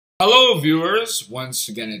Hello viewers, once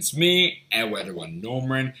again it's me, Edward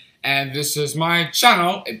Norman, and this is my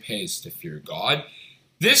channel, It Pays to Fear God.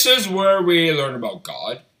 This is where we learn about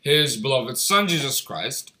God, His beloved Son Jesus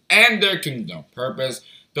Christ, and their kingdom purpose,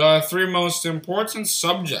 the three most important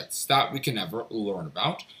subjects that we can ever learn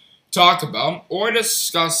about, talk about, or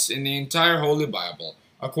discuss in the entire Holy Bible,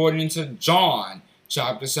 according to John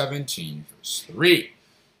chapter 17, verse 3.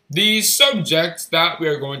 The subject that we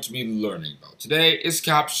are going to be learning about today is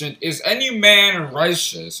captioned, "Is any man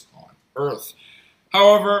righteous on earth?"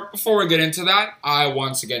 However, before we get into that, I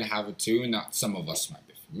once again have a tune that some of us might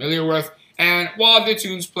be familiar with. And while the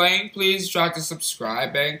tune's playing, please try to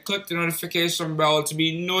subscribe and click the notification bell to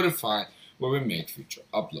be notified when we make future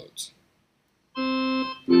uploads.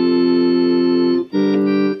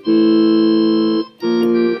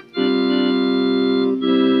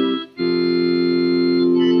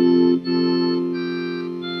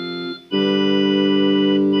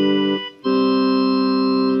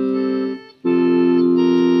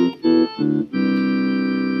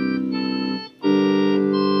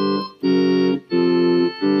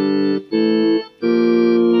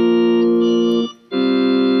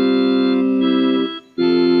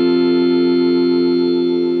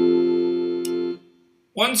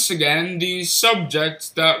 Once again, the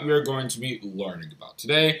subject that we are going to be learning about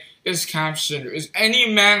today is captioned, "Is any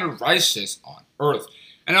man righteous on earth?"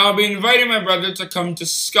 And I'll be inviting my brother to come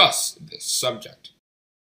discuss this subject.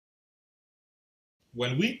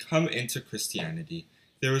 When we come into Christianity,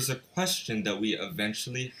 there is a question that we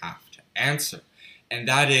eventually have to answer, and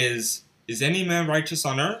that is any man righteous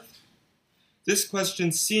on earth? This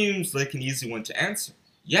question seems like an easy one to answer.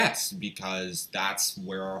 Yes, because that's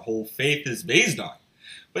where our whole faith is based on.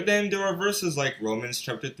 But then there are verses like Romans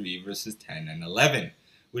chapter 3, verses 10 and 11,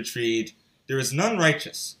 which read, "There is none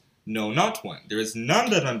righteous, no, not one. There is none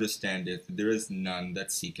that understandeth, there is none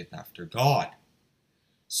that seeketh after God."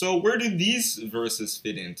 So where do these verses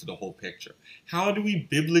fit into the whole picture? How do we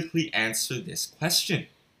biblically answer this question?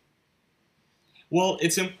 Well,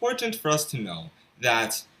 it's important for us to know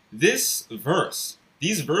that these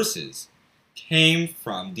verses, came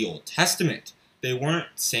from the Old Testament. They weren't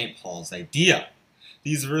St. Paul's idea.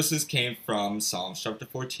 These verses came from Psalms chapter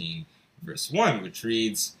 14, verse 1, which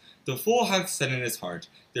reads, "The fool hath said in his heart,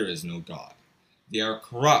 there is no God. They are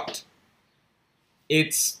corrupt."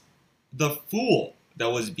 It's the fool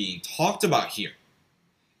that was being talked about here.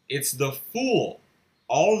 It's the fool,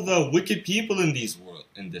 all the wicked people in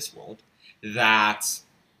this world that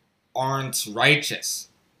aren't righteous,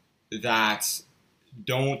 that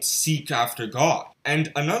don't seek after God.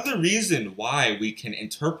 And another reason why we can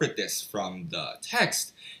interpret this from the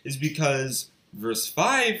text is because verse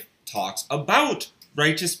 5 talks about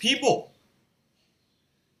righteous people.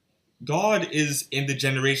 God is in the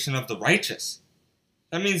generation of the righteous.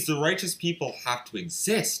 That means the righteous people have to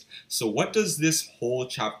exist. So what does this whole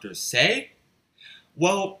chapter say?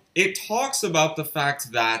 Well, it talks about the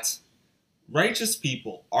fact that righteous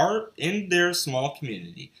people are in their small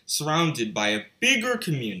community surrounded by a bigger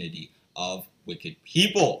community of wicked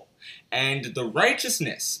people. And the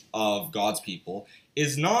righteousness of God's people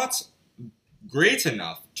is not great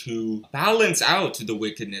enough to balance out the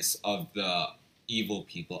wickedness of the evil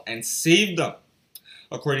people and save them.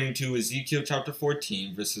 According to Ezekiel chapter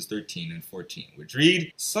 14, verses 13 and 14, which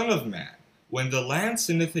read, "Son of man, when the land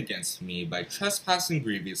sinneth against me by trespassing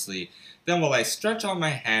grievously, then will I stretch out my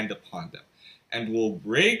hand upon them, and will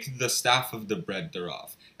break the staff of the bread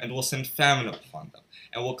thereof, and will send famine upon them,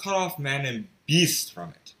 and will cut off man and beast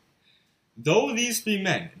from it. Though these three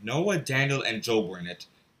men, Noah, Daniel, and Job, were in it,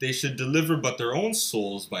 they should deliver but their own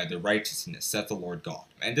souls by their righteousness, saith the Lord God."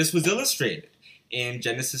 And this was illustrated in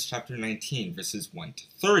Genesis chapter 19, verses 1 to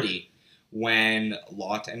 30, when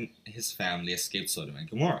Lot and his family escaped Sodom and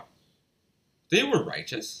Gomorrah. They were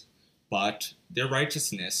righteous, but their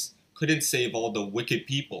righteousness couldn't save all the wicked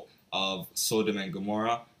people of Sodom and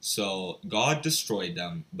Gomorrah, so God destroyed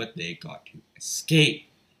them, but they got to escape.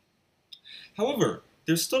 However,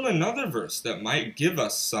 there's still another verse that might give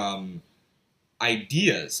us some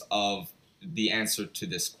ideas of the answer to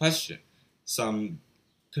this question, some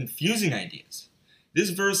confusing ideas.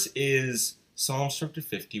 This verse is Psalms chapter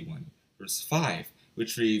 51, verse 5,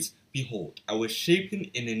 which reads, "Behold, I was shapen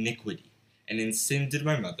in iniquity, and in sin did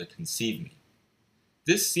my mother conceive me."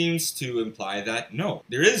 This seems to imply that no,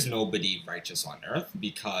 there is nobody righteous on earth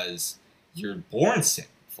because you're born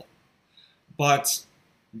sinful. But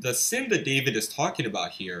the sin that David is talking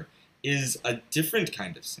about here is a different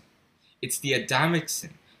kind of sin. It's the Adamic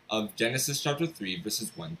sin of Genesis chapter 3,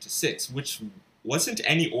 verses 1 to 6, which wasn't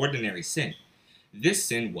any ordinary sin. This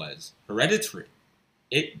sin was hereditary.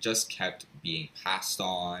 it just kept being passed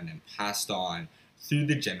on through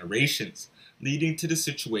the generations, leading to the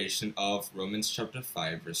situation of Romans chapter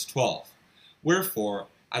 5, verse 12. Wherefore,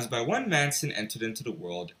 as by one man sin entered into the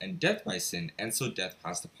world, and death by sin, and so death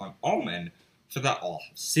passed upon all men, for that all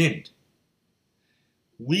have sinned.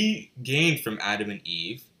 We gained from Adam and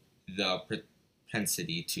Eve the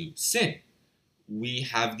propensity to sin. We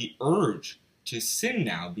have the urge to sin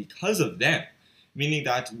now because of them, meaning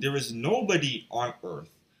that there is nobody on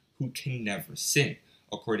earth who can never sin,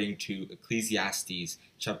 according to Ecclesiastes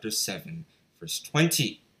chapter 7, verse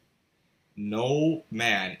 20. No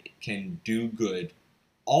man can do good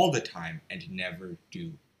all the time and never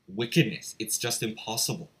do wickedness. It's just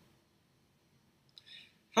impossible.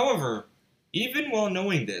 However, even while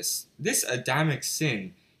knowing this Adamic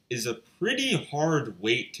sin is a pretty hard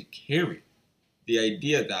weight to carry. The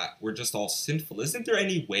idea that we're just all sinful. Isn't there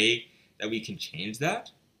any way that we can change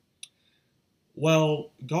that? Well,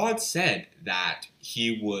 God said that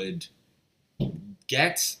He would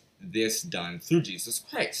get this done through Jesus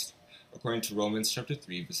Christ, according to Romans chapter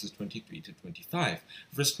 3, verses 23 to 25.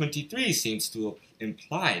 Verse 23 seems to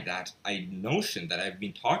imply that a notion that I've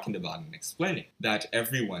been talking about and explaining, that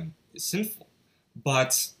everyone is sinful.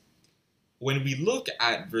 But when we look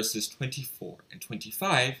at verses 24 and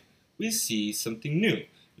 25, we see something new.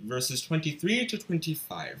 Verses 23 to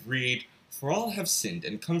 25 read, "For all have sinned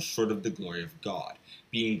and come short of the glory of God,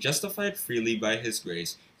 being justified freely by His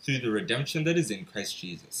grace through the redemption that is in Christ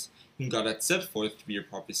Jesus, whom God hath set forth to be a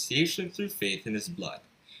propitiation through faith in His blood,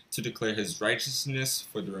 to declare His righteousness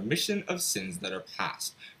for the remission of sins that are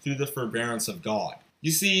past, through the forbearance of God."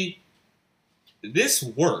 You see, this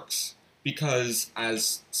works because,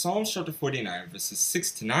 as Psalms chapter 49, verses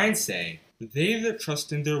 6 to 9 say, "They that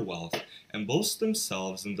trust in their wealth and boast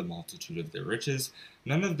themselves in the multitude of their riches,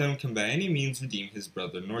 none of them can by any means redeem his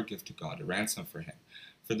brother, nor give to God a ransom for him.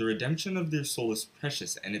 For the redemption of their soul is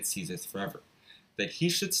precious, and it ceaseth forever, that he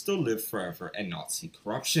should still live forever and not see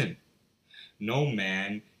corruption." No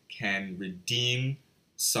man can redeem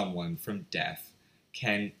someone from death,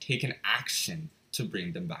 can take an action to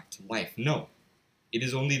bring them back to life. No, it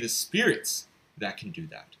is only the spirits that can do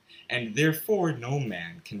that. And therefore, no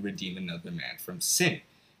man can redeem another man from sin,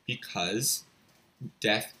 because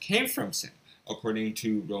death came from sin, according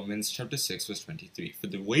to Romans chapter 6, verse 23. For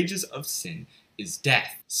the wages of sin is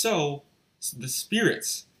death. So, the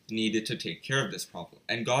spirits needed to take care of this problem.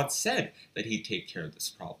 And God said that He'd take care of this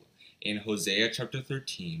problem. In Hosea chapter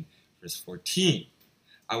 13, verse 14,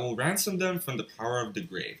 "I will ransom them from the power of the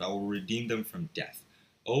grave. I will redeem them from death.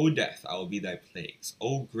 O death, I will be thy plagues.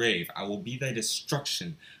 O grave, I will be thy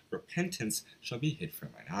destruction. Repentance shall be hid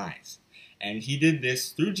from mine eyes." And He did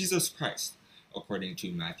this through Jesus Christ, according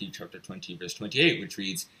to Matthew chapter 20, verse 28, which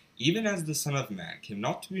reads, "Even as the Son of Man came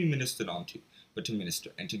not to be ministered unto, but to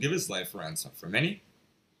minister, and to give His life a ransom for many."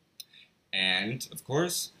 And, of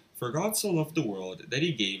course, "For God so loved the world, that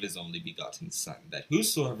He gave His only begotten Son, that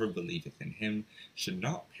whosoever believeth in Him should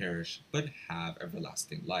not perish, but have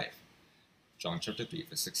everlasting life." John chapter 3,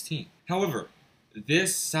 verse 16. However,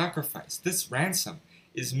 this sacrifice, this ransom,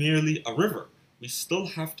 is merely a river. We still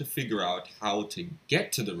have to figure out how to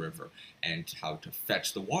get to the river and how to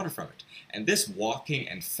fetch the water from it. And this walking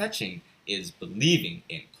and fetching is believing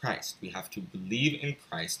in Christ. We have to believe in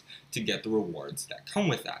Christ to get the rewards that come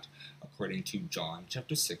with that. According to John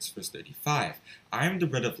chapter 6, verse 35, "I am the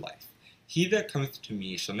bread of life. He that cometh to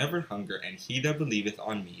me shall never hunger, and he that believeth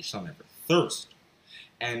on me shall never thirst."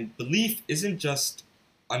 And belief isn't just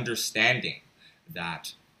understanding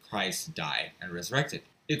that Christ died and resurrected.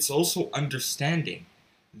 It's also understanding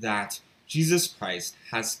that Jesus Christ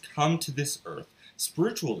has come to this earth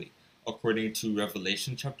spiritually, according to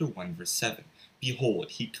Revelation chapter 1, verse 7.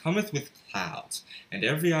 "Behold, he cometh with clouds, and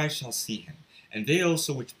every eye shall see him, and they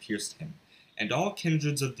also which pierced him, and all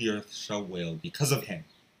kindreds of the earth shall wail because of him."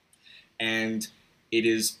 And it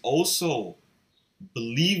is also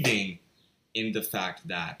believing in the fact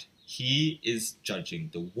that He is judging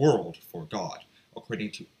the world for God,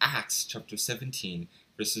 according to Acts chapter 17,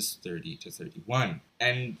 verses 30 to 31.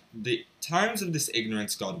 "And the times of this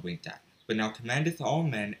ignorance God winked at, but now commandeth all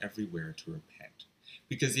men everywhere to repent,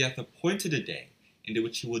 because He hath appointed a day, in the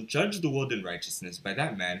which He will judge the world in righteousness by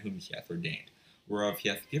that man whom He hath ordained, whereof He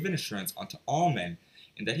hath given assurance unto all men,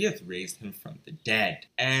 and that He hath raised Him from the dead."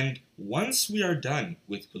 And once we are done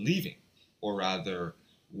with believing, or rather,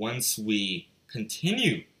 once we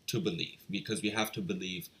continue to believe, because we have to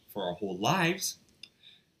believe for our whole lives,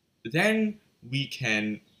 then we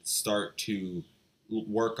can start to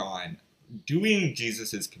work on doing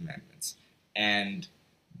Jesus' commandments and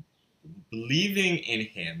believing in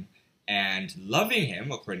Him and loving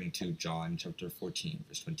him, according to John chapter 14,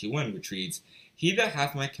 verse 21, which reads, He that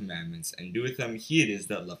hath my commandments, and doeth them, he it is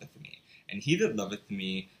that loveth me. And he that loveth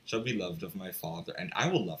me shall be loved of my Father, and I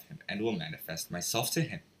will love him, and will manifest myself to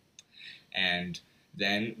him. And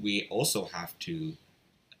then we also have to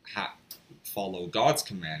follow God's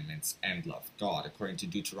commandments and love God, according to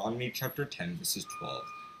Deuteronomy chapter 10, verses 12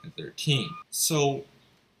 and 13. So,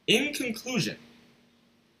 in conclusion,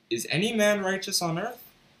 is any man righteous on earth?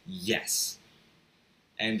 Yes.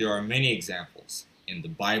 And there are many examples in the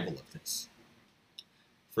Bible of this.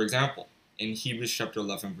 For example, in Hebrews chapter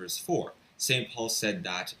 11, verse 4, St. Paul said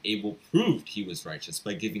that Abel proved he was righteous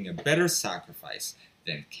by giving a better sacrifice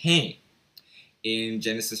than Cain. In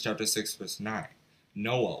Genesis chapter 6, verse 9,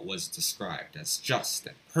 Noah was described as just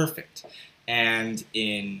and perfect. And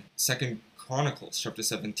in 2 Chronicles chapter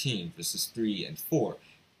 17, verses 3 and 4,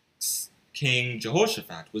 King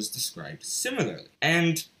Jehoshaphat was described similarly.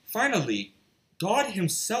 And finally, God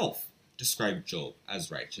himself described Job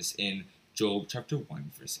as righteous in Job chapter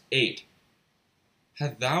 1, verse 8.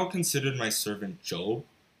 Hast thou considered my servant Job,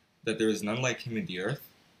 that there is none like him in the earth,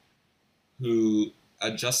 who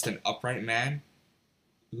a just and upright man,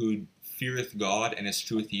 who feareth God and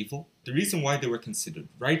escheweth evil? The reason why they were considered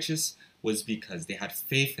righteous was because they had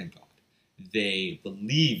faith in God. They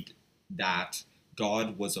believed that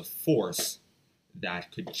God was a force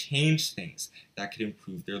that could change things, that could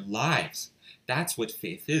improve their lives. That's what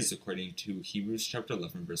faith is, according to Hebrews chapter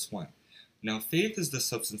 11, verse 1. Now, faith is the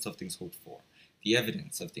substance of things hoped for, the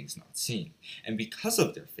evidence of things not seen. And because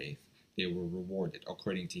of their faith, they were rewarded,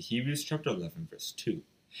 according to Hebrews chapter 11, verse 2.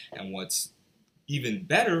 And what's even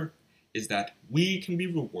better is that we can be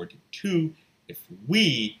rewarded too if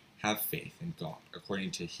we have faith in God,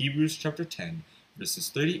 according to Hebrews chapter 10, verses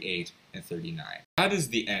 38 and 39. That is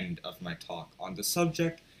the end of my talk on the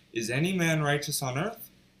subject, Is any man righteous on earth?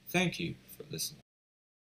 Thank you for listening.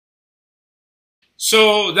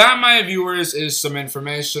 So that, my viewers, is some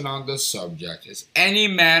information on the subject. Is any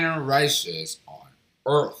man righteous on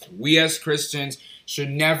earth? We as Christians should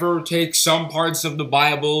never take some parts of the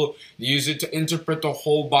Bible, use it to interpret the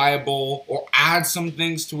whole Bible, or add some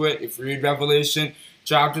things to it. If you read Revelation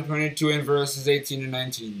chapter 22 and verses 18 and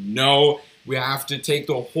 19, no, we have to take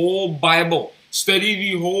the whole Bible, study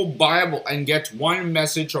the whole Bible, and get one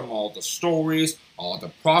message from all the stories, all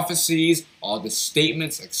the prophecies, all the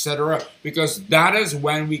statements, etc. Because that is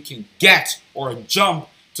when we can get or jump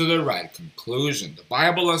to the right conclusion. The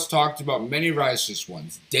Bible has talked about many righteous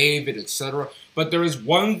ones, David, etc. But there is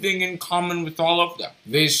one thing in common with all of them.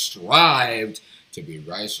 They strived to be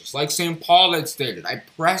righteous. Like St. Paul had stated, I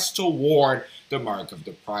press toward the mark of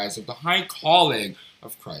the prize of the high calling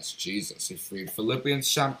of Christ Jesus. If you read Philippians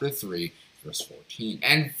chapter 3, verse 14.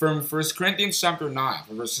 And from 1 Corinthians chapter 9,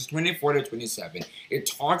 from verses 24 to 27, it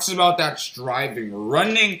talks about that striving,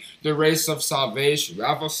 running the race of salvation. We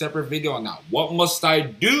have a separate video on that. What must I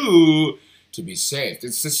do to be saved?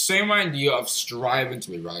 It's the same idea of striving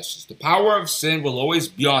to be righteous. The power of sin will always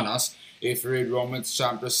be on us if you read Romans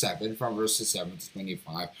chapter 7, from verses 7 to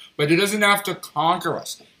 25. But it doesn't have to conquer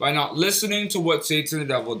us by not listening to what Satan the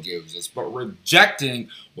devil gives us, but rejecting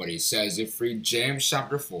what he says. If you read James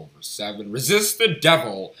chapter 4, verse 7, resist the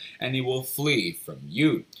devil, and he will flee from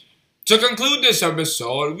you. To conclude this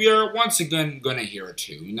episode, we are once again going to hear a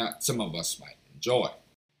tune that some of us might enjoy.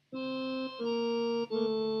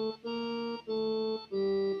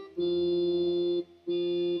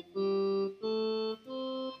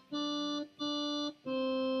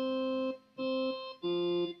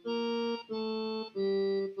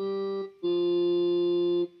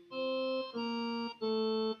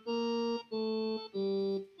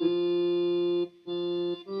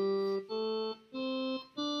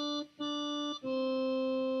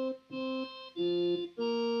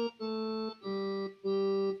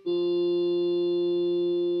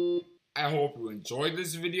 I hope you enjoyed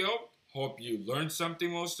this video. Hope you learned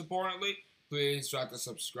something most importantly. Please try to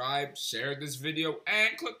subscribe, share this video,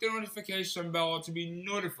 and click the notification bell to be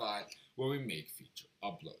notified when we make future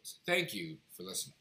uploads. Thank you for listening.